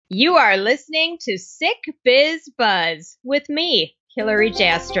You are listening to Sick Biz Buzz with me, Hillary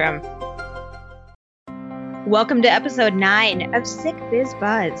Jastrom. Welcome to episode 9 of Sick Biz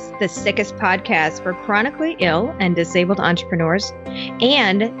Buzz, the sickest podcast for chronically ill and disabled entrepreneurs,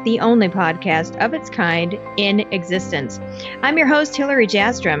 and the only podcast of its kind in existence. I'm your host, Hillary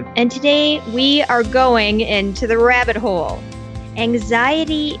Jastrom, and today we are going into the rabbit hole.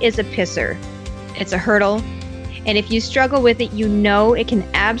 Anxiety is a pisser. It's a hurdle. And if you struggle with it, you know it can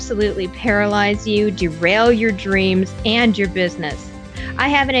absolutely paralyze you, derail your dreams, and your business. I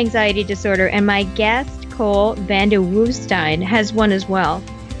have an anxiety disorder, and my guest, Cole van de Woestijn, has one as well.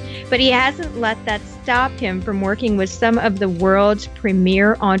 But he hasn't let that stop him from working with some of the world's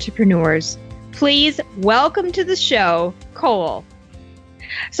premier entrepreneurs. Please welcome to the show, Cole.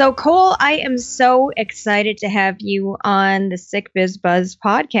 So, Cole, I am so excited to have you on the Sick Biz Buzz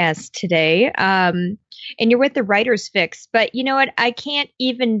podcast today. And you're with the Writer's Fix. But you know what? I can't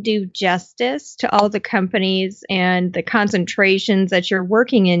even do justice to all the companies and the concentrations that you're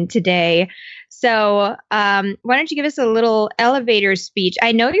working in today. So why don't you give us a little elevator speech?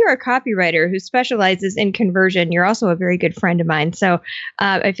 I know you're a copywriter who specializes in conversion. You're also a very good friend of mine. So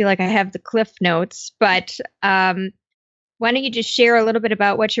I feel like I have the cliff notes. But why don't you just share a little bit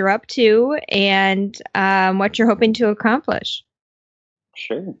about what you're up to and what you're hoping to accomplish?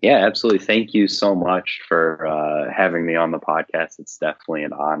 Sure. Yeah, absolutely. Thank you so much for having me on the podcast. It's definitely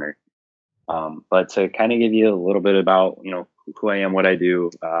an honor. But to kind of give you a little bit about, who I am, what I do,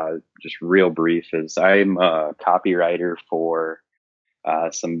 just real brief is I'm a copywriter for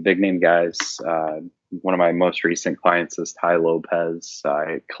some big name guys. One of my most recent clients is Tai Lopez.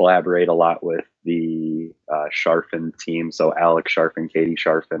 I collaborate a lot with the Sharfin team. So Alex Sharfin, Katie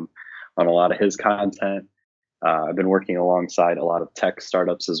Sharfin on a lot of his content. I've been working alongside a lot of tech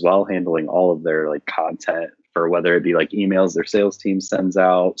startups as well, handling all of their content for whether it be emails their sales team sends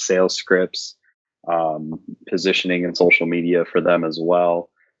out, sales scripts, positioning in social media for them as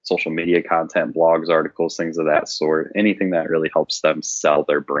well, social media content, blogs, articles, things of that sort, anything that really helps them sell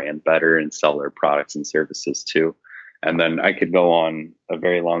their brand better and sell their products and services too. And then I could go on a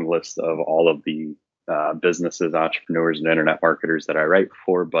very long list of all of the businesses, entrepreneurs, and internet marketers that I write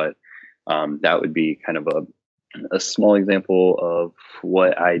for, but that would be kind of a small example of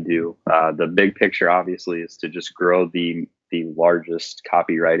what I do. The big picture, obviously, is to just grow the largest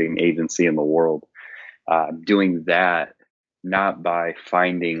copywriting agency in the world. Doing that not by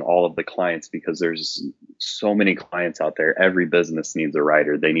finding all of the clients, because there's so many clients out there. Every business needs a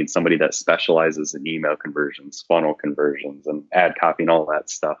writer. They need somebody that specializes in email conversions, funnel conversions, and ad copy and all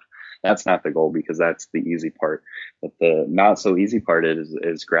that stuff. That's not the goal, because that's the easy part. But the not so easy part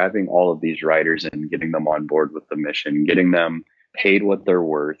is grabbing all of these writers and getting them on board with the mission, getting them paid what they're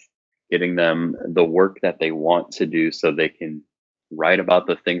worth, getting them the work that they want to do so they can write about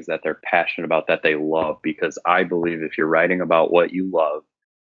the things that they're passionate about, that they love. Because I believe if you're writing about what you love,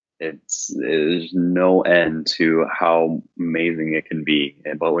 there's no end to how amazing it can be.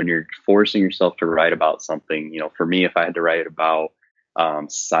 But when you're forcing yourself to write about something, for me, if I had to write about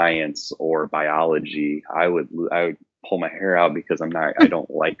science or biology, I would pull my hair out, because I don't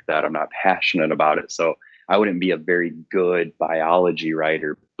like that. I'm not passionate about it. So I wouldn't be a very good biology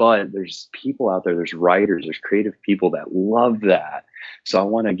writer. But there's people out there, there's writers, there's creative people that love that. So I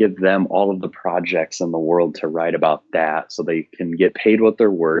want to give them all of the projects in the world to write about that, so they can get paid what they're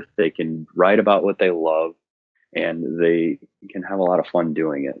worth. They can write about what they love, and they can have a lot of fun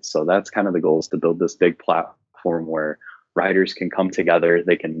doing it. So that's kind of the goal, is to build this big platform where writers can come together,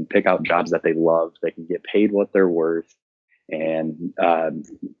 they can pick out jobs that they love, they can get paid what they're worth. And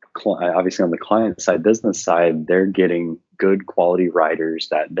obviously on the client side, business side, they're getting good quality writers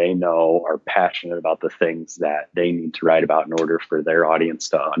that they know are passionate about the things that they need to write about in order for their audience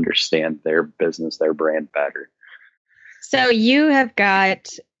to understand their business, their brand better. So you have got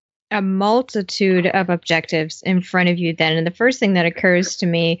a multitude of objectives in front of you then. And the first thing that occurs to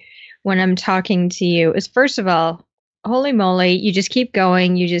me when I'm talking to you is, first of all, holy moly, you just keep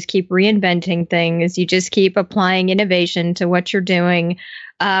going. You just keep reinventing things. You just keep applying innovation to what you're doing.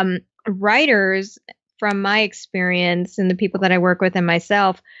 Writers, from my experience and the people that I work with and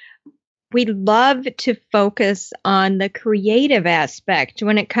myself, we love to focus on the creative aspect.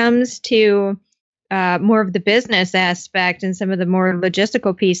 When it comes to more of the business aspect and some of the more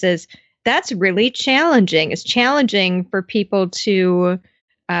logistical pieces, that's really challenging. It's challenging for people to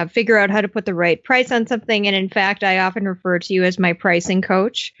figure out how to put the right price on something. And in fact, I often refer to you as my pricing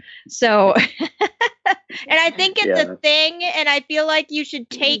coach. So, and I think it's a thing, and I feel like you should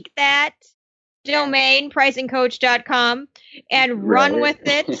take that domain, pricingcoach.com, and run with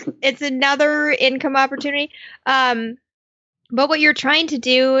it. It's another income opportunity. But what you're trying to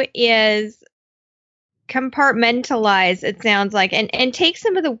do is compartmentalize, it sounds like, and take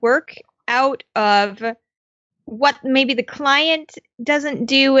some of the work out of what maybe the client doesn't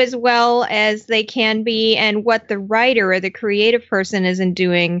do as well as they can be, and what the writer or the creative person isn't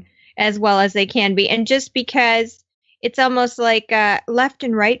doing as well as they can be. And just because it's almost like left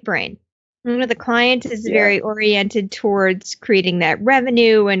and right brain. The client is very oriented towards creating that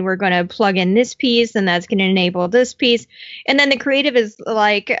revenue, and we're going to plug in this piece, and that's going to enable this piece. And then the creative is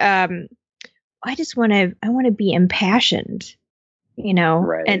like, I want to be impassioned,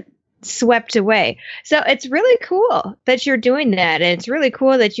 Right. and swept away. So it's really cool that you're doing that. And it's really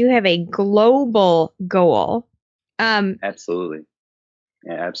cool that you have a global goal. Absolutely.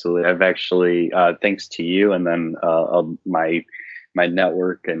 Yeah, absolutely. I've actually, thanks to you and then my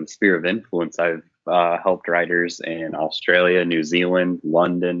network and sphere of influence, I've helped writers in Australia, New Zealand,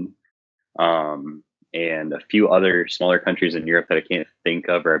 London, and a few other smaller countries in Europe that I can't think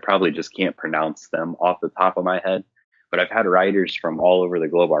of, or I probably just can't pronounce them off the top of my head. But I've had writers from all over the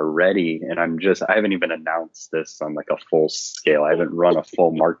globe already, and I haven't even announced this on like a full scale. I haven't run a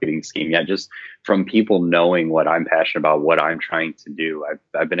full marketing scheme yet. Just from people knowing what I'm passionate about, what I'm trying to do,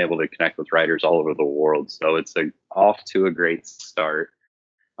 I've been able to connect with writers all over the world. So it's off to a great start.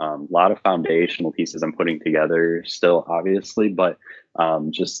 A lot of foundational pieces I'm putting together still, obviously, but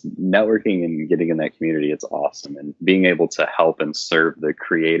just networking and getting in that community, it's awesome. And being able to help and serve the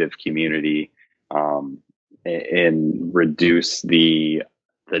creative community and reduce the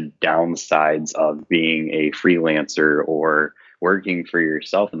downsides of being a freelancer or working for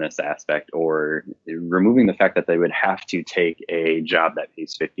yourself in this aspect, or removing the fact that they would have to take a job that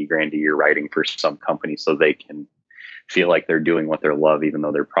pays 50 grand a year writing for some company so they can feel like they're doing what they love, even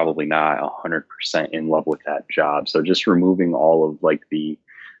though they're probably not 100% in love with that job. So just removing all of like the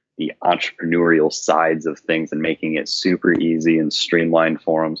entrepreneurial sides of things and making it super easy and streamlined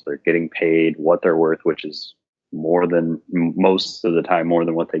for them, so they're getting paid what they're worth, which is more than most of the time, more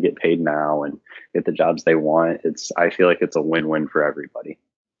than what they get paid now, and get the jobs they want. I feel like it's a win-win for everybody.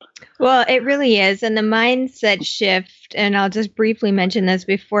 Well, it really is. And the mindset shift, and I'll just briefly mention this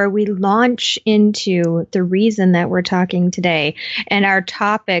before we launch into the reason that we're talking today. And our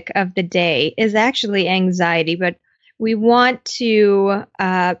topic of the day is actually anxiety, but we want to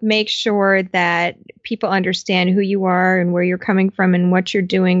make sure that people understand who you are and where you're coming from and what you're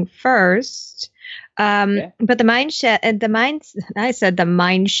doing first. But the mindset, I said the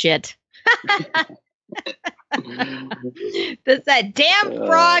mind shit. That's that damn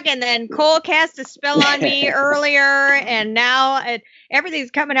frog, and then Cole cast a spell on me earlier, and now everything's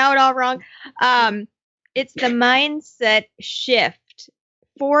coming out all wrong. It's the mindset shift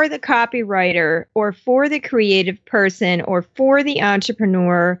for the copywriter, or for the creative person, or for the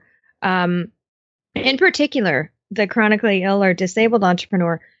entrepreneur, in particular, the chronically ill or disabled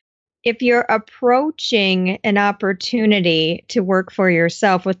entrepreneur. If you're approaching an opportunity to work for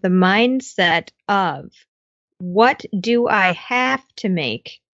yourself with the mindset of, what do I have to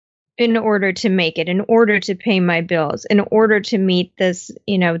make in order to make it, in order to pay my bills, in order to meet this,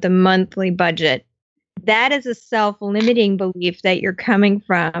 the monthly budget? That is a self-limiting belief that you're coming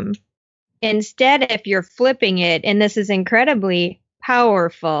from. Instead, if you're flipping it, and this is incredibly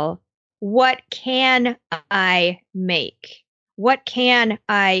powerful, what can I make? What can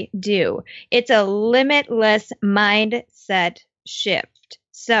I do? It's a limitless mindset shift.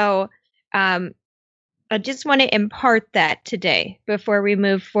 So, I just want to impart that today before we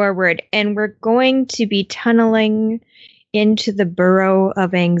move forward. And we're going to be tunneling into the burrow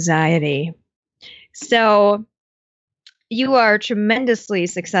of anxiety. So you are tremendously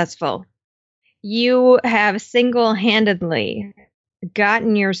successful. You have single-handedly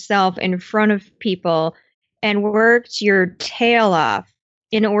gotten yourself in front of people and worked your tail off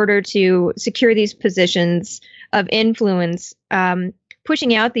in order to secure these positions of influence,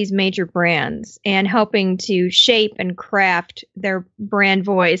 pushing out these major brands and helping to shape and craft their brand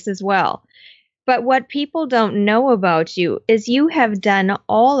voice as well. But what people don't know about you is you have done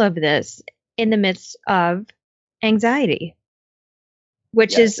all of this in the midst of anxiety,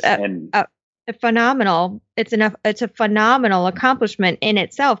 which is a phenomenal. It's a phenomenal accomplishment in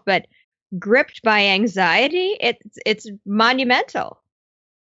itself, but gripped by anxiety, it's monumental.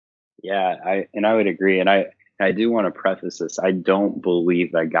 Yeah, I would agree. And I do want to preface this. I don't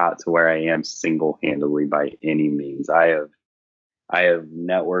believe I got to where I am single-handedly by any means. I have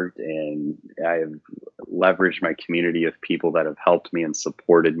networked and I have leveraged my community of people that have helped me and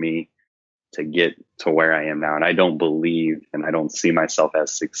supported me to get to where I am now. And I don't believe, and I don't see myself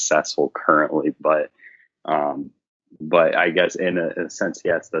as successful currently, but but I guess in a sense,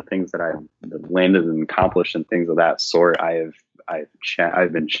 yes, the things that I've landed and accomplished and things of that sort, I've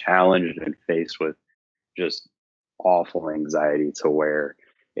been challenged and faced with just awful anxiety to where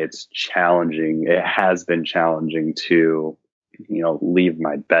it's challenging. It has been challenging to, leave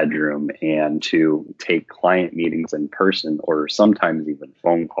my bedroom and to take client meetings in person, or sometimes even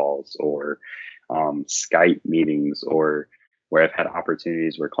phone calls, or Skype meetings, or where I've had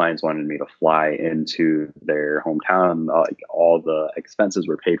opportunities where clients wanted me to fly into their hometown, like all the expenses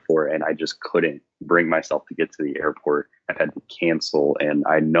were paid for, and I just couldn't bring myself to get to the airport. I've had to cancel, and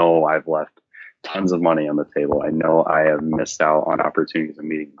I know I've left tons of money on the table. I know I have missed out on opportunities of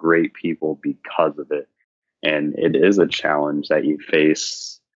meeting great people because of it. And it is a challenge that you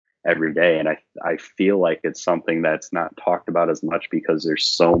face every day. And I feel like it's something that's not talked about as much because there's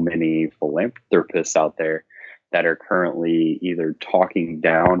so many philanthropists out there that are currently either talking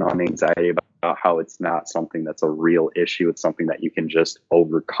down on anxiety about how it's not something that's a real issue. It's something that you can just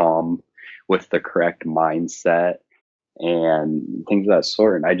overcome with the correct mindset and things of that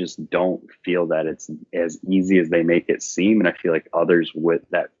sort. And I just don't feel that it's as easy as they make it seem. And I feel like others with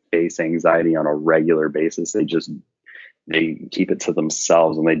that face anxiety on a regular basis, they keep it to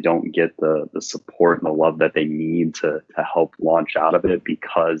themselves and they don't get the support and the love that they need to help launch out of it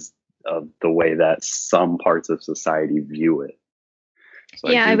because of the way that some parts of society view it. So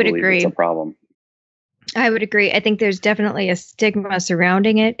Yeah, I would agree. It's a problem. I would agree. I think there's definitely a stigma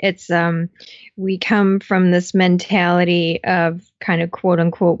surrounding it. It's we come from this mentality of kind of quote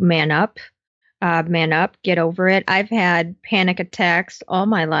unquote man up, get over it. I've had panic attacks all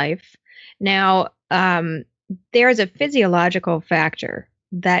my life. Now, there's a physiological factor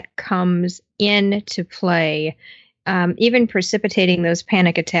that comes into play, even precipitating those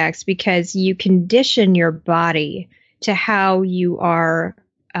panic attacks, because you condition your body to how you are,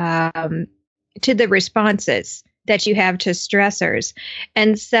 to the responses that you have to stressors.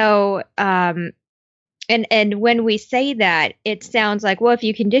 And so, and when we say that, it sounds like, well, if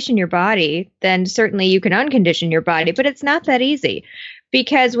you condition your body, then certainly you can uncondition your body, but it's not that easy.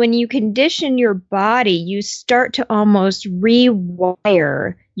 Because when you condition your body, you start to almost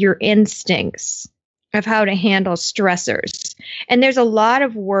rewire your instincts of how to handle stressors. And there's a lot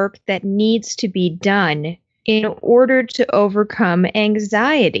of work that needs to be done in order to overcome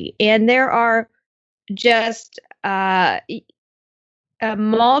anxiety. And there are just a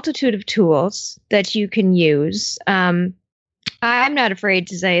multitude of tools that you can use. I'm not afraid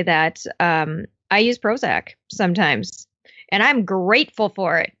to say that I use Prozac sometimes. And I'm grateful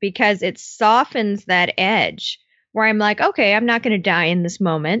for it because it softens that edge where I'm like, okay, I'm not going to die in this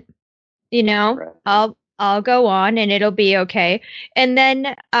moment. Right. I'll go on and it'll be okay. And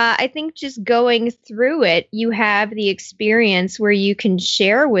then I think just going through it, you have the experience where you can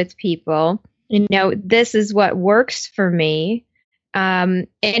share with people, this is what works for me. And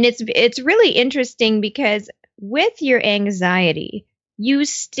it's really interesting because with your anxiety, you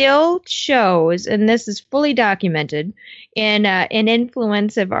still chose, and this is fully documented in an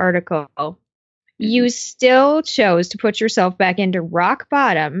Influensive article, you still chose to put yourself back into rock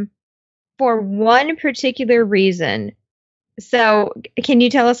bottom for one particular reason. So can you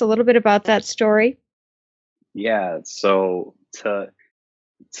tell us a little bit about that story? Yeah. So to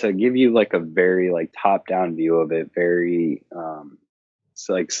give you like a very like top down view of it, very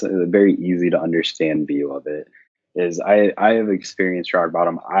a very easy to understand view of it is I have experienced rock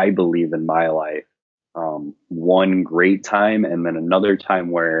bottom, I believe, in my life. One great time and then another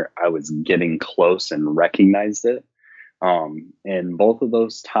time where I was getting close and recognized it. And both of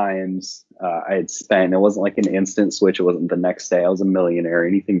those times I had spent, it wasn't like an instant switch. It wasn't the next day I was a millionaire or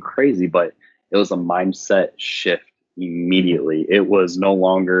anything crazy, but it was a mindset shift immediately. It was no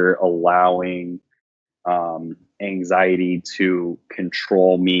longer allowing anxiety to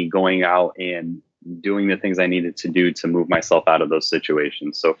control me going out and doing the things I needed to do to move myself out of those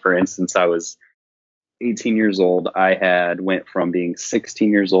situations. So for instance, I was 18 years old. I had went from being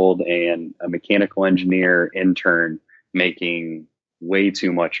 16 years old and a mechanical engineer intern making way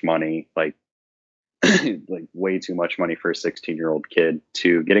too much money, like like way too much money for a 16-year-old kid,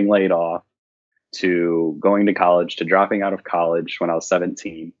 to getting laid off, to going to college, to dropping out of college when I was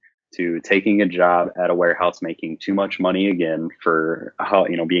 17, to taking a job at a warehouse making too much money again for how,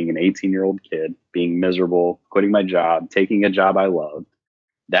 being an 18-year-old kid, being miserable, quitting my job, taking a job I loved,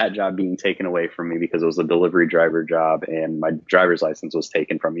 that job being taken away from me because it was a delivery driver job and my driver's license was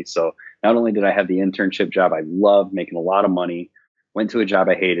taken from me. So not only did I have the internship job I loved, making a lot of money, went to a job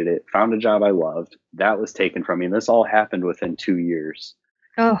I hated it, found a job I loved, that was taken from me. And this all happened within 2 years.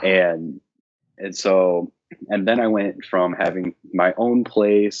 Oh. And so, and then I went from having my own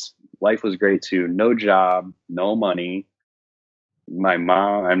place, life was great too. No job, no money. My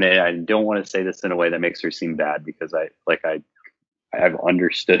mom, I mean, I don't want to say this in a way that makes her seem bad because I've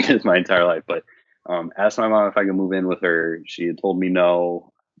understood this my entire life, but asked my mom if I could move in with her. She had told me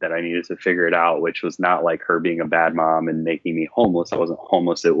no, that I needed to figure it out, which was not like her being a bad mom and making me homeless. I wasn't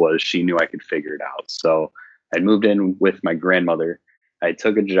homeless. It was she knew I could figure it out. So I moved in with my grandmother. I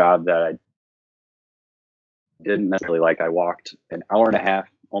took a job that I didn't necessarily like. I walked an hour and a half,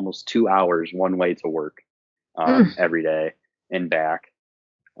 almost 2 hours one way to work every day and back.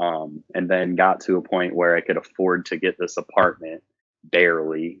 And then got to a point where I could afford to get this apartment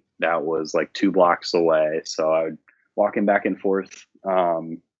barely. That was like 2 blocks away. So I would walking back and forth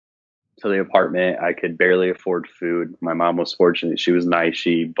to the apartment. I could barely afford food. My mom was fortunate. She was nice.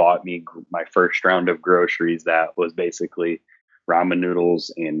 She bought me my first round of groceries that was basically ramen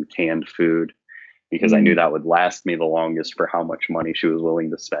noodles and canned food because I knew that would last me the longest for how much money she was willing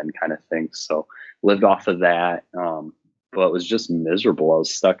to spend kind of thing. So lived off of that. But it was just miserable. I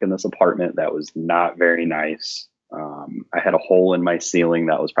was stuck in this apartment that was not very nice. I had a hole in my ceiling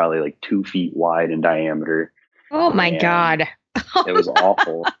that was probably like 2 feet wide in diameter. Oh my God. It was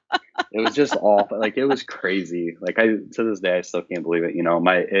awful. It was just awful. Like it was crazy. Like to this day, I still can't believe it. You know,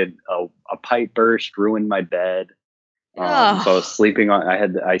 a pipe burst, ruined my bed. So I was sleeping on,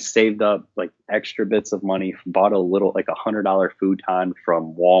 I saved up like extra bits of money, bought a little, like $100 futon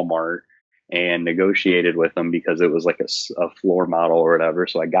from Walmart and negotiated with them because it was like a floor model or whatever.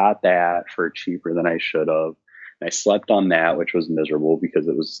 So I got that for cheaper than I should have. And I slept on that, which was miserable because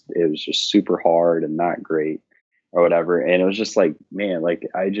it was just super hard and not great or whatever. And it was just like, man, like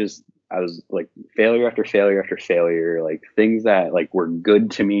I was like failure after failure after failure, like things that like were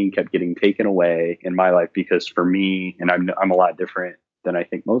good to me kept getting taken away in my life because for me, and I'm a lot different than I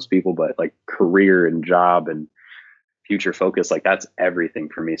think most people, but like career and job and future focus, like that's everything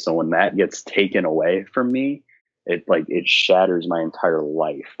for me. So when that gets taken away from me, it shatters my entire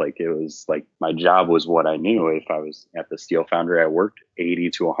life. Like it was like my job was what I knew. If I was at the steel foundry, I worked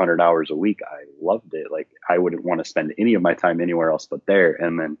 80 to 100 hours a week. I loved it. Like I wouldn't want to spend any of my time anywhere else but there.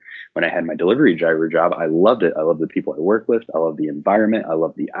 And then when I had my delivery driver job, I loved it. I loved the people I work with. I love the environment. I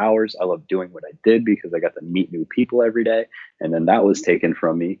love the hours. I love doing what I did because I got to meet new people every day. And then that was taken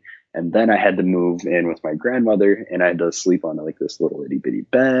from me. And then I had to move in with my grandmother and I had to sleep on like this little itty bitty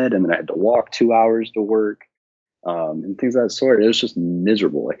bed. And then I had to walk 2 hours to work. And things of that sort. It was just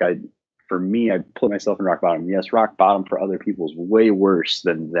miserable. Like for me, I put myself in rock bottom. Yes, rock bottom for other people is way worse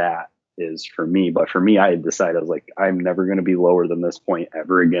than that is for me. But for me, I had decided, I was like, I'm never going to be lower than this point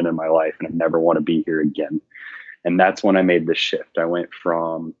ever again in my life. And I never want to be here again. And that's when I made the shift. I went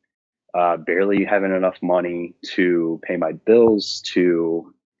from barely having enough money to pay my bills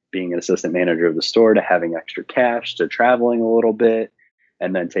to being an assistant manager of the store to having extra cash to traveling a little bit.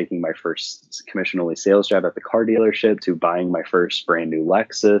 And then taking my first commission-only sales job at the car dealership to buying my first brand new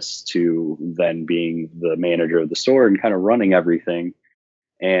Lexus to then being the manager of the store and kind of running everything.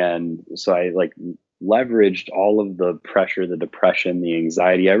 And so I like leveraged all of the pressure, the depression, the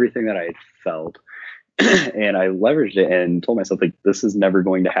anxiety, everything that I had felt. And I leveraged it and told myself like, this is never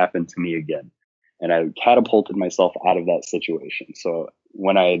going to happen to me again. And I catapulted myself out of that situation. So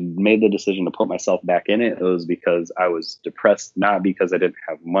when I made the decision to put myself back in it, it was because I was depressed, not because I didn't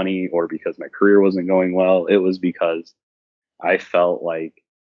have money or because my career wasn't going well. It was because I felt like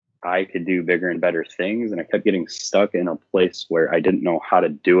I could do bigger and better things. And I kept getting stuck in a place where I didn't know how to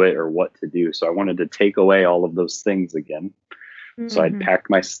do it or what to do. So I wanted to take away all of those things again. Mm-hmm. So I'd packed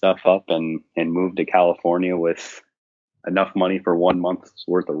my stuff up and moved to California with enough money for 1 month's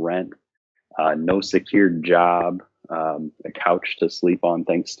worth of rent. No secured job, a couch to sleep on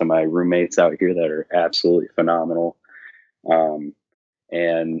thanks to my roommates out here that are absolutely phenomenal,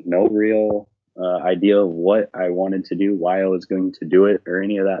 and no real idea of what I wanted to do, why I was going to do it, or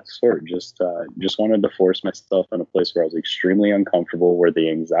any of that sort. Just wanted to force myself in a place where I was extremely uncomfortable, where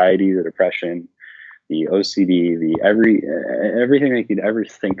the anxiety, the depression, the OCD, everything I could ever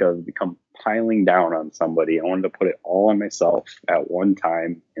think of become piling down on somebody. I wanted to put it all on myself at one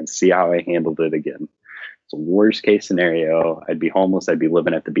time and see how I handled it again. So worst case scenario, I'd be homeless. I'd be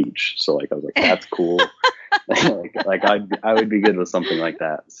living at the beach. So like, I was like, that's cool. like I would be good with something like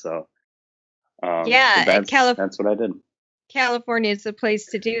that. So that's what I did. California is the place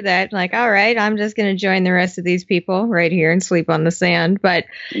to do that. Like, all right, I'm just going to join the rest of these people right here and sleep on the sand. But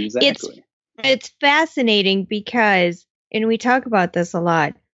exactly. It's fascinating because, and we talk about this a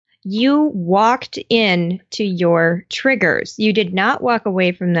lot, you walked into your triggers. You did not walk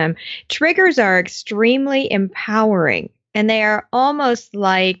away from them. Triggers are extremely empowering, and they are almost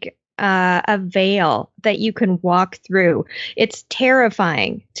like a veil that you can walk through. It's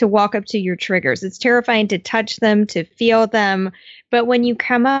terrifying to walk up to your triggers. It's terrifying to touch them, to feel them. But when you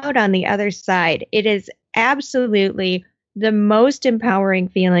come out on the other side, it is absolutely the most empowering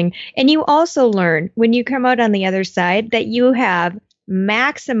feeling. And you also learn when you come out on the other side that you have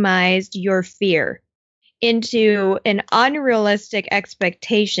maximized your fear into an unrealistic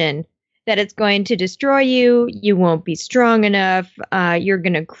expectation that it's going to destroy you. You won't be strong enough. You're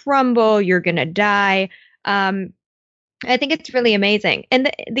going to crumble. You're going to die. I think it's really amazing.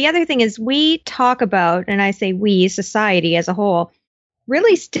 And the other thing is, we talk about, and I say we, society as a whole,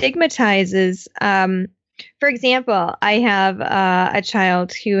 really stigmatizes. For example, I have a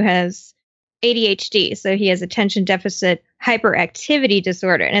child who has ADHD, so he has attention deficit hyperactivity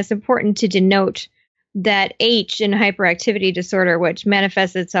disorder. And it's important to denote that H in hyperactivity disorder, which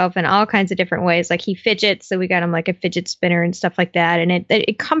manifests itself in all kinds of different ways, like he fidgets, so we got him like a fidget spinner and stuff like that, and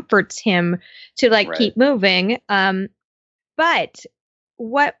it comforts him to like keep moving. But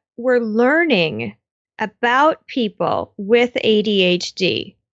what we're learning about people with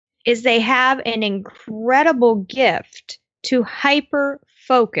ADHD is they have an incredible gift to hyper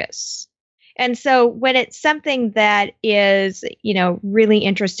focus. And so when it's something that is, really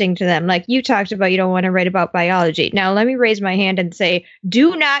interesting to them, like you talked about, you don't want to write about biology. Now, let me raise my hand and say,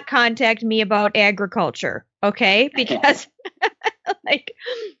 do not contact me about agriculture, okay? Because like,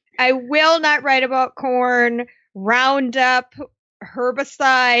 I will not write about corn, Roundup,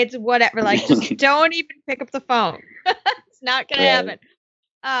 herbicides, whatever. Like, just don't even pick up the phone. It's not going to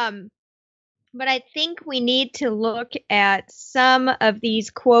happen. But I think we need to look at some of these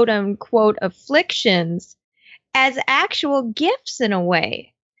quote unquote afflictions as actual gifts in a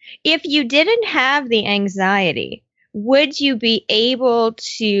way. If you didn't have the anxiety, would you be able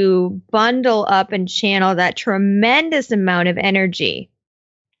to bundle up and channel that tremendous amount of energy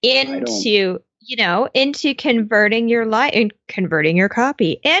into converting your life and converting your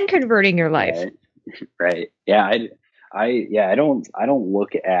copy and converting your life? Right. Yeah. I don't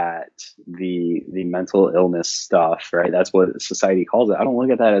look at the mental illness stuff, right? That's what society calls it. I don't look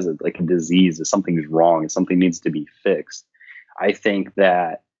at that as a disease, as something's wrong, as something needs to be fixed. I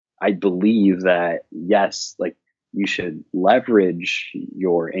believe that, yes, like you should leverage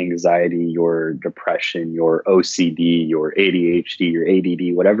your anxiety, your depression, your OCD, your ADHD, your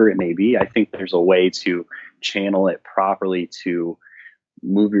ADD, whatever it may be. I think there's a way to channel it properly to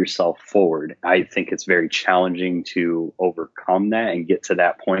move yourself forward. I think it's very challenging to overcome that and get to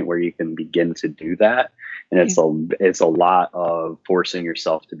that point where you can begin to do that. And it's a lot of forcing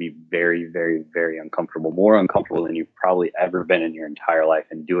yourself to be very, very, very uncomfortable, more uncomfortable than you've probably ever been in your entire life,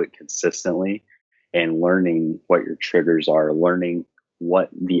 and do it consistently and learning what your triggers are, learning what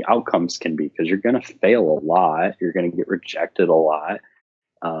the outcomes can be, because you're going to fail a lot. You're going to get rejected a lot.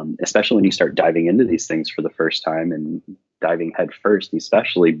 Especially when you start diving into these things for the first time and diving head first,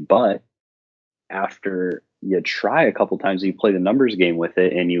 especially. But after you try a couple times, you play the numbers game with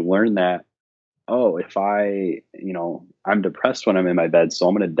it, and you learn that, oh, if I'm depressed when I'm in my bed, so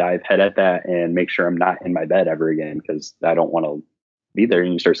I'm going to dive head at that and make sure I'm not in my bed ever again, because I don't want to be there.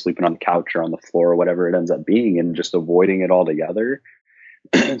 And you start sleeping on the couch or on the floor or whatever it ends up being, and just avoiding it altogether.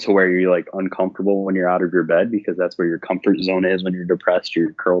 To where you're like uncomfortable when you're out of your bed, because that's where your comfort zone is. When you're depressed,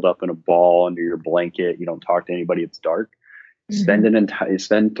 you're curled up in a ball under your blanket. You don't talk to anybody. It's dark. Mm-hmm.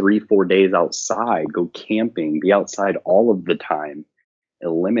 Spend 3-4 days outside, go camping, be outside all of the time,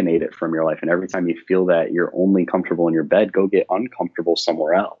 eliminate it from your life. And every time you feel that you're only comfortable in your bed, go get uncomfortable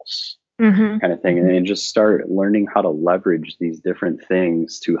somewhere else, kind of thing. And just start learning how to leverage these different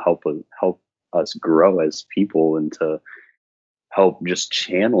things to help us grow as people, and to help just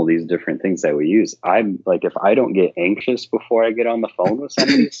channel these different things that we use. I'm like, if I don't get anxious before I get on the phone with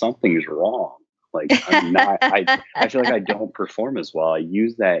somebody, something's wrong. Like, I'm not, I feel like I don't perform as well. I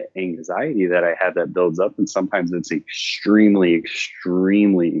use that anxiety that I have that builds up, and sometimes it's extremely,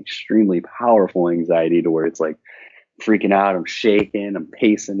 extremely, extremely powerful anxiety, to where it's like freaking out. I'm shaking, I'm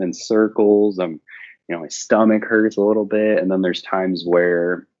pacing in circles. My stomach hurts a little bit. And then there's times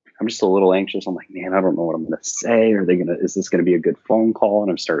where I'm just a little anxious. I'm like, man, I don't know what I'm going to say. Is this going to be a good phone call? And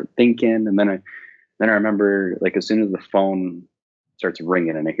I'm starting thinking. And then I remember, like, as soon as the phone starts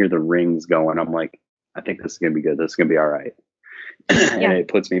ringing and I hear the rings going, I'm like, I think this is going to be good. This is going to be all right. And it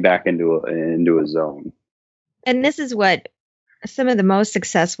puts me back into a zone. And this is what some of the most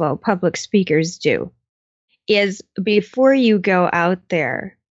successful public speakers do, is before you go out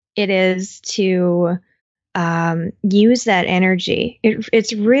there, it is to use that energy.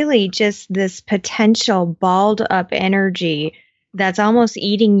 It's really just this potential balled up energy that's almost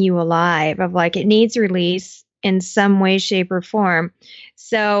eating you alive, of like, it needs release in some way, shape, or form.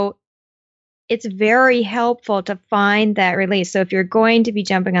 So it's very helpful to find that release. So if you're going to be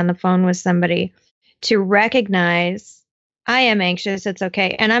jumping on the phone with somebody, to recognize, I am anxious, it's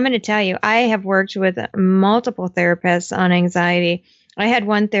okay. And I'm going to tell you, I have worked with multiple therapists on anxiety. I had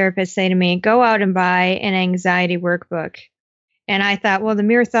one therapist say to me, go out and buy an anxiety workbook. And I thought, well, the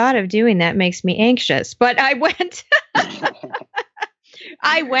mere thought of doing that makes me anxious. But I went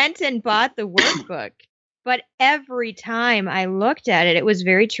I went and bought the workbook. But every time I looked at it, it was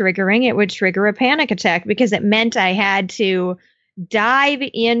very triggering. It would trigger a panic attack because it meant I had to dive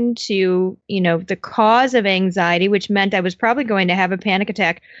into, the cause of anxiety, which meant I was probably going to have a panic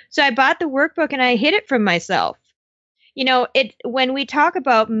attack. So I bought the workbook and I hid it from myself. When we talk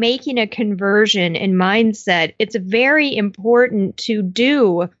about making a conversion in mindset, it's very important to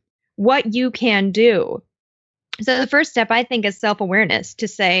do what you can do. So the first step, I think, is self-awareness, to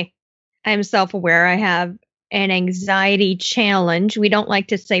say, I'm self-aware. I have an anxiety challenge. We don't like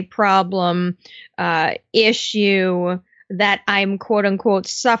to say problem, issue, that I'm quote unquote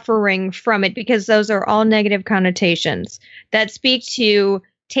suffering from it, because those are all negative connotations that speak to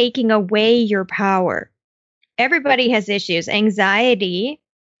taking away your power. Everybody has issues. Anxiety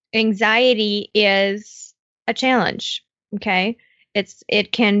is a challenge. Okay.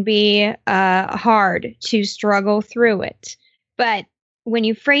 It can be hard to struggle through it. But when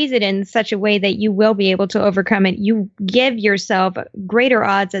you phrase it in such a way that you will be able to overcome it, you give yourself greater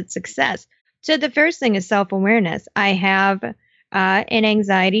odds at success. So the first thing is self-awareness. I have an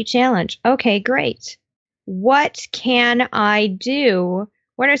anxiety challenge. Okay, great. What can I do?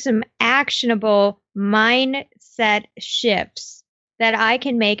 What are some actionable mindset shifts that I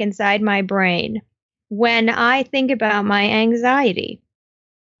can make inside my brain when I think about my anxiety?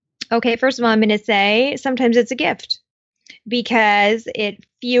 Okay, first of all, I'm going to say sometimes it's a gift because it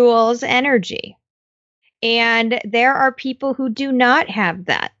fuels energy. And there are people who do not have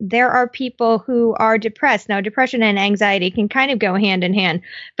that. There are people who are depressed. Now, depression and anxiety can kind of go hand in hand.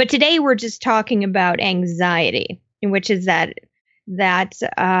 But today we're just talking about anxiety, which is that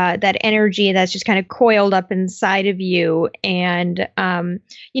energy that's just kind of coiled up inside of you. And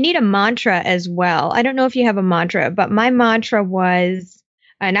you need a mantra as well. I don't know if you have a mantra, but my mantra was,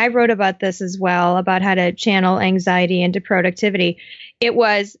 and I wrote about this as well, about how to channel anxiety into productivity. It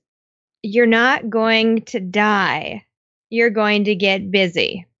was, you're not going to die. You're going to get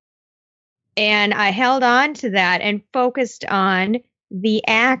busy. And I held on to that and focused on the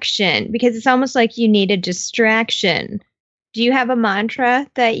action, because it's almost like you need a distraction. Do you have a mantra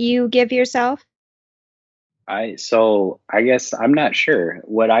that you give yourself? I guess I'm not sure.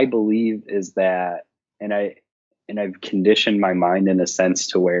 What I believe is that, and I've conditioned my mind in a sense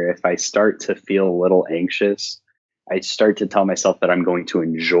to where if I start to feel a little anxious, I start to tell myself that I'm going to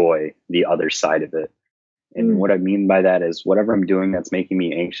enjoy the other side of it. And what I mean by that is whatever I'm doing that's making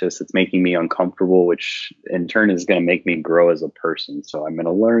me anxious, it's making me uncomfortable, which in turn is going to make me grow as a person. So I'm going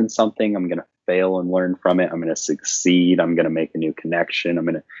to learn something. I'm going to fail and learn from it. I'm going to succeed. I'm going to make a new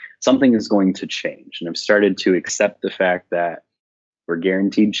connection. Something is going to change. And I've started to accept the fact that we're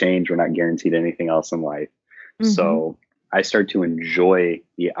guaranteed change. We're not guaranteed anything else in life. Mm-hmm. So I start to enjoy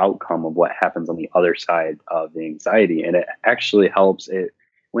the outcome of what happens on the other side of the anxiety. And it actually helps. It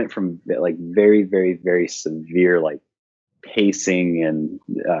went from like very, very, very severe, like pacing and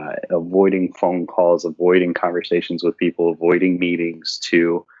avoiding phone calls, avoiding conversations with people, avoiding meetings,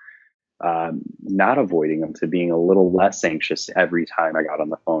 to not avoiding them, to being a little less anxious every time I got on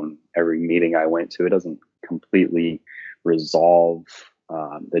the phone, every meeting I went to. It doesn't completely resolve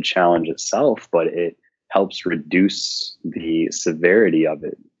the challenge itself, but it helps reduce the severity of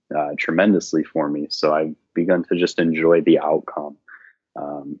it tremendously for me. So I've begun to just enjoy the outcome,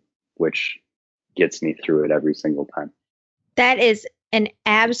 which gets me through it every single time. That is an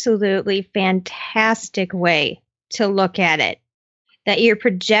absolutely fantastic way to look at it. That you're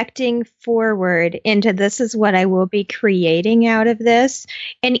projecting forward into, this is what I will be creating out of this.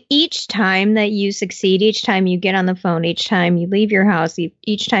 And each time that you succeed, each time you get on the phone, each time you leave your house,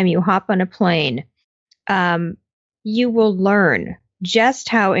 each time you hop on a plane, you will learn just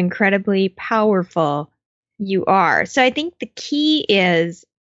how incredibly powerful you are. So I think the key is,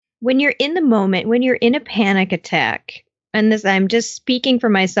 when you're in the moment, when you're in a panic attack, and this, I'm just speaking for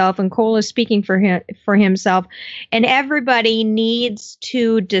myself, and Cole is speaking for himself, and everybody needs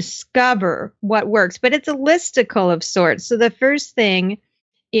to discover what works, but it's a listicle of sorts. So the first thing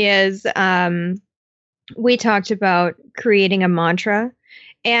is, we talked about creating a mantra,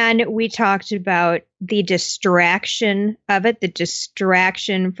 and we talked about the distraction of it, the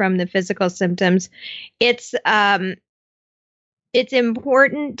distraction from the physical symptoms. It's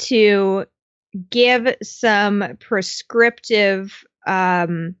important to give some prescriptive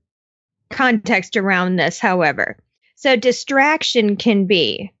context around this, however. So distraction can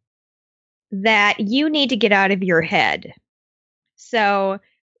be that you need to get out of your head. So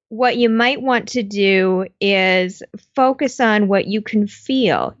what you might want to do is focus on what you can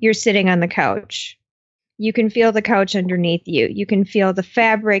feel. You're sitting on the couch. You can feel the couch underneath you. You can feel the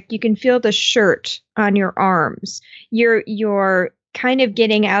fabric. You can feel the shirt on your arms. You're kind of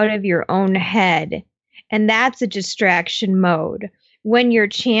getting out of your own head. And that's a distraction mode. When you're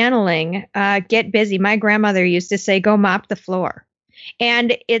channeling, get busy. My grandmother used to say, go mop the floor.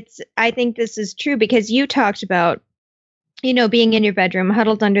 And I think this is true because you talked about, being in your bedroom,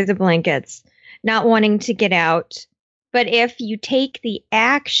 huddled under the blankets, not wanting to get out. But if you take the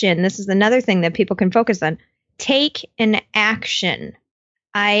action, this is another thing that people can focus on. Take an action.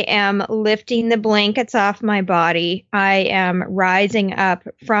 I am lifting the blankets off my body. I am rising up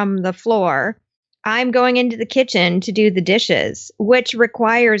from the floor. I'm going into the kitchen to do the dishes, which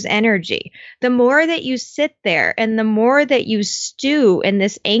requires energy. The more that you sit there and the more that you stew in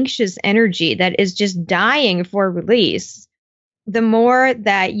this anxious energy that is just dying for release, the more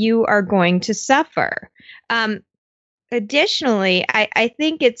that you are going to suffer. Additionally, I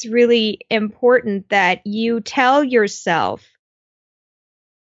think it's really important that you tell yourself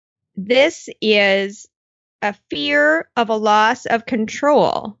this is a fear of a loss of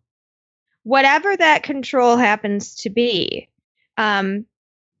control. Whatever that control happens to be,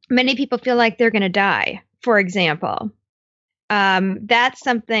 many people feel like they're going to die, for example. That's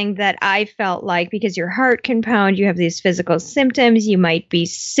something that I felt like because your heart can pound, you have these physical symptoms, you might be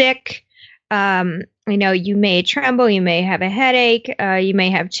sick. You may tremble, you may have a headache, you may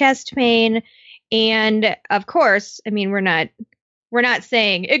have chest pain. And of course, we're not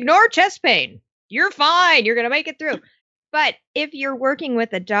saying ignore chest pain. You're fine. You're going to make it through. But if you're working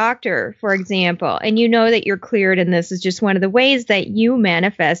with a doctor, for example, and you know that you're cleared and this is just one of the ways that you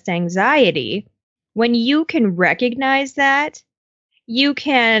manifest anxiety, when you can recognize that, you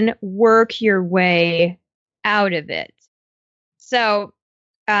can work your way out of it. So,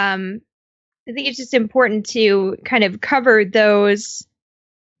 I think it's just important to kind of cover those.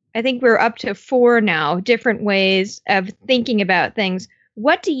 I think we're up to 4 now, different ways of thinking about things.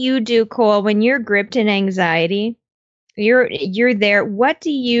 What do you do, Cole, when you're gripped in anxiety? You're there. What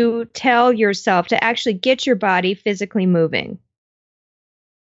do you tell yourself to actually get your body physically moving?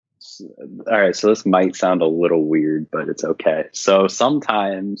 All right, so this might sound a little weird, but it's okay. So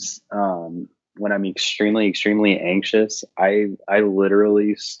sometimes when I'm extremely, extremely anxious, I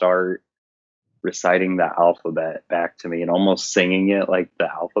literally start reciting the alphabet back to me and almost singing it like the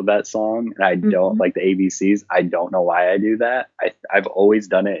alphabet song. And I don't like the ABCs. I don't know why I do that. I've always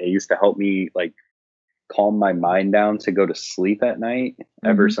done it. It used to help me like calm my mind down to go to sleep at night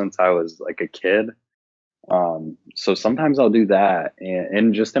ever since I was like a kid. So sometimes I'll do that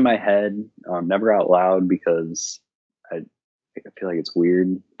and just in my head, never out loud because I feel like it's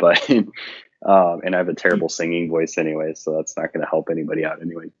weird, but and I have a terrible singing voice anyway, so that's not going to help anybody out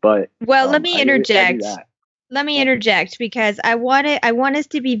anyway. But let me interject. Let me interject because I want us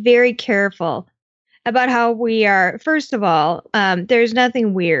to be very careful about how we are. First of all, there's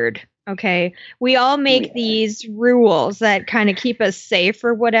nothing weird. Okay, we all make these rules that kind of keep us safe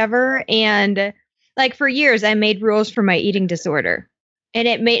or whatever. And like for years, I made rules for my eating disorder,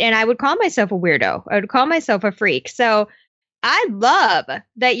 and I would call myself a weirdo. I would call myself a freak. So I love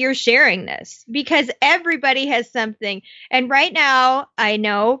that you're sharing this because everybody has something. And right now, I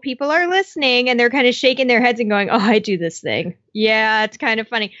know people are listening and they're kind of shaking their heads and going, oh, I do this thing. Yeah, it's kind of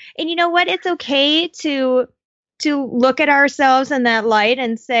funny. And you know what? It's okay to look at ourselves in that light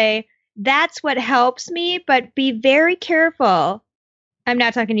and say, that's what helps me, but be very careful. I'm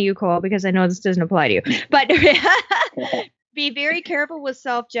not talking to you, Cole, because I know this doesn't apply to you, but be very careful with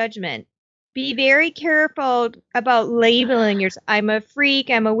self-judgment. Be very careful about labeling yourself. I'm a freak.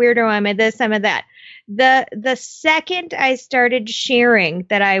 I'm a weirdo. I'm a this. I'm a that. The second I started sharing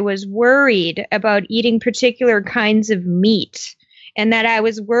that I was worried about eating particular kinds of meat and that I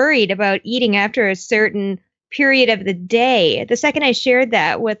was worried about eating after a certain period of the day, the second I shared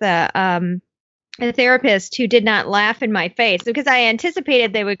that with a therapist who did not laugh in my face because I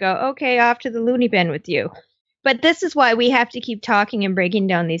anticipated they would go, okay, off to the loony bin with you. But this is why we have to keep talking and breaking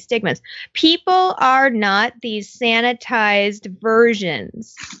down these stigmas. People are not these sanitized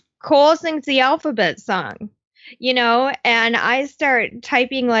versions. Cole sings the alphabet song, and I start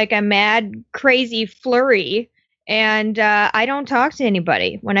typing like a mad, crazy flurry. And I don't talk to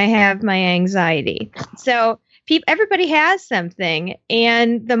anybody when I have my anxiety. So everybody has something.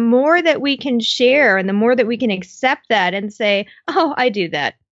 And the more that we can share and the more that we can accept that and say, oh, I do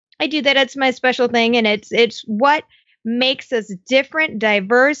that. It's my special thing. And it's what makes us different,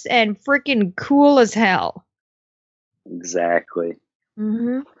 diverse, and freaking cool as hell. Exactly.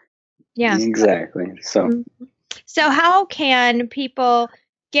 Mm-hmm. Yeah. Exactly. So how can people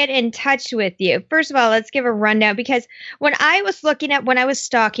get in touch with you? First of all, let's give a rundown, because when I was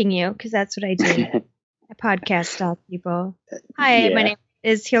stalking you, because that's what I do. I podcast stalk people. Hi, my name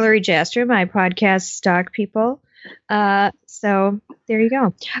is Hillary Jastrom. I podcast stalk people. So there you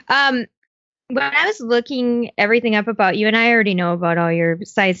go. When I was looking everything up about you, and I already know about all your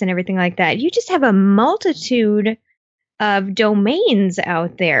sites and everything like that, you just have a multitude of domains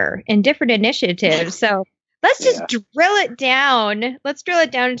out there and different initiatives. So let's just drill it down. Let's drill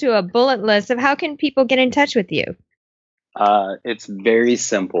it down into a bullet list of how can people get in touch with you? It's very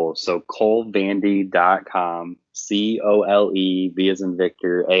simple. So colevandy.com, COLE, V as in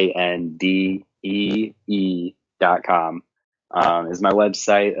Victor, ANDEE.com is my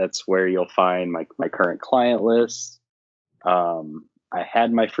website. That's where you'll find my current client list. I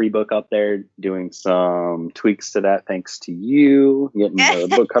had my free book up there, doing some tweaks to that thanks to you, getting the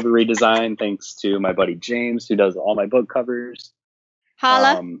book cover redesign thanks to my buddy James, who does all my book covers.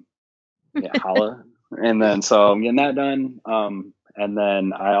 Holla. Holla. And then so I'm getting that done. And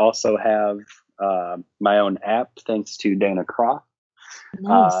then I also have my own app thanks to Dana Croft.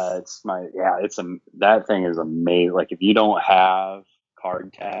 Nice. That thing is amazing. Like, if you don't have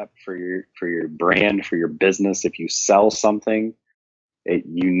Card Tap for your brand, for your business, if you sell something,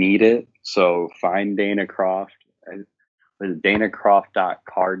 you need it. So find Dana Croft.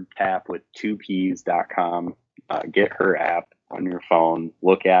 DanaCroft.cardtap with 2Ps.com. Get her app on your phone.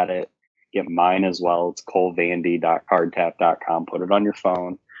 Look at it. Get mine as well. It's colevandy.cardtap.com. Put it on your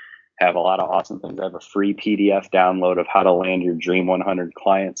phone. Have a lot of awesome things. I have a free PDF download of how to land your Dream 100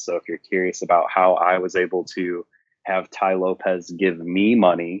 clients. So if you're curious about how I was able to have Ty Lopez give me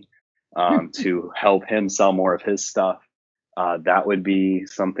money to help him sell more of his stuff, that would be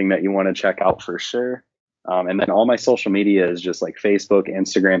something that you want to check out for sure. And then all my social media is just like Facebook,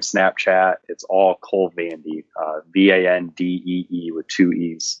 Instagram, Snapchat. It's all Cole Vandy, Vandee with 2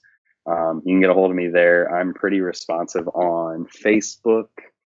 E's. You can get a hold of me there. I'm pretty responsive on Facebook.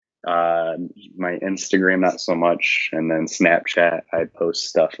 My Instagram, not so much. And then Snapchat, I post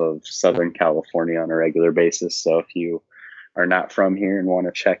stuff of Southern California on a regular basis. So if you are not from here and want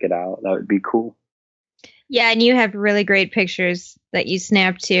to check it out, that would be cool. Yeah, and you have really great pictures that you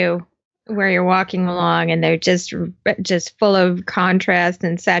snap too, where you're walking along, and they're just full of contrast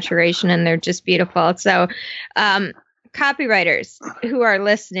and saturation, and they're just beautiful. So, copywriters who are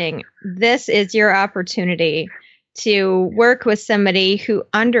listening, this is your opportunity to work with somebody who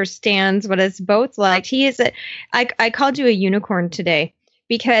understands what it's both like. I called you a unicorn today,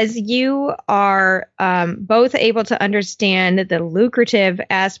 because you are both able to understand the lucrative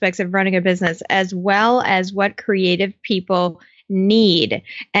aspects of running a business, as well as what creative people need.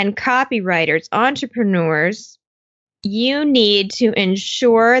 And copywriters, entrepreneurs, you need to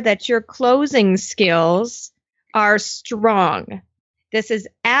ensure that your closing skills are strong. This is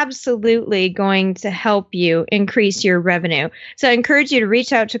absolutely going to help you increase your revenue. So I encourage you to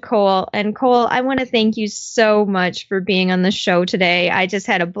reach out to Cole. And Cole, I want to thank you so much for being on the show today. I just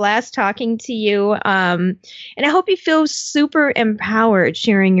had a blast talking to you. And I hope you feel super empowered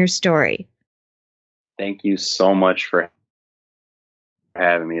sharing your story. Thank you so much for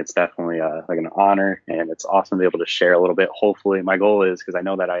having me. It's definitely like an honor, and it's awesome to be able to share a little bit. Hopefully, my goal is, because I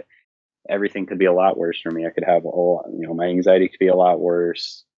know that everything could be a lot worse for me. I could have my anxiety could be a lot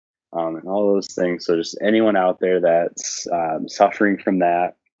worse, and all those things. So just anyone out there that's suffering from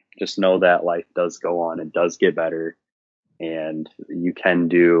that, just know that life does go on. It does get better, and you can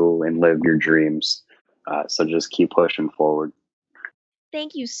do and live your dreams. So just keep pushing forward.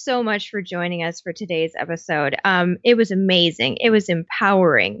 Thank you so much for joining us for today's episode. It was amazing. It was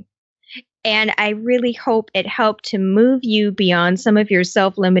empowering. And I really hope it helped to move you beyond some of your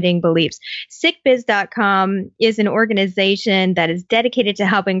self-limiting beliefs. SickBiz.com is an organization that is dedicated to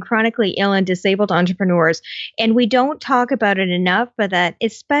helping chronically ill and disabled entrepreneurs. And we don't talk about it enough, but that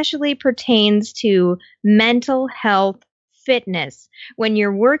especially pertains to mental health fitness. When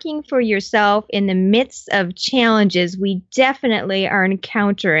you're working for yourself in the midst of challenges, we definitely are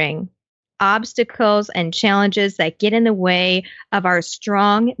encountering obstacles and challenges that get in the way of our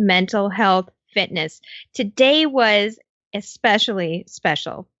strong mental health fitness. Today was especially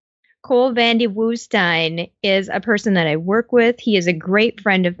special. Cole Vandy Woostein is a person that I work with. He is a great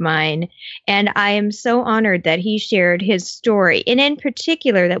friend of mine, and I am so honored that he shared his story, and in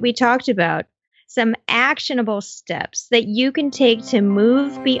particular that we talked about some actionable steps that you can take to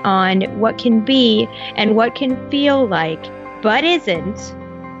move beyond what can be and what can feel like, but isn't,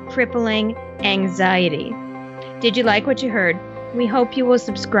 crippling anxiety. Did you like what you heard? We hope you will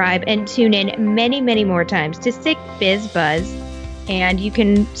subscribe and tune in many, many more times to Sick Biz Buzz. And you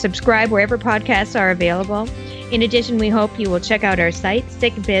can subscribe wherever podcasts are available. In addition, we hope you will check out our site,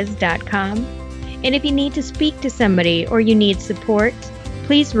 sickbiz.com. And if you need to speak to somebody or you need support,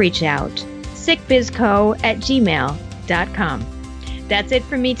 please reach out, sickbizco@gmail.com. That's it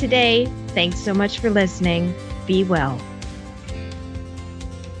for me today. Thanks so much for listening. Be well.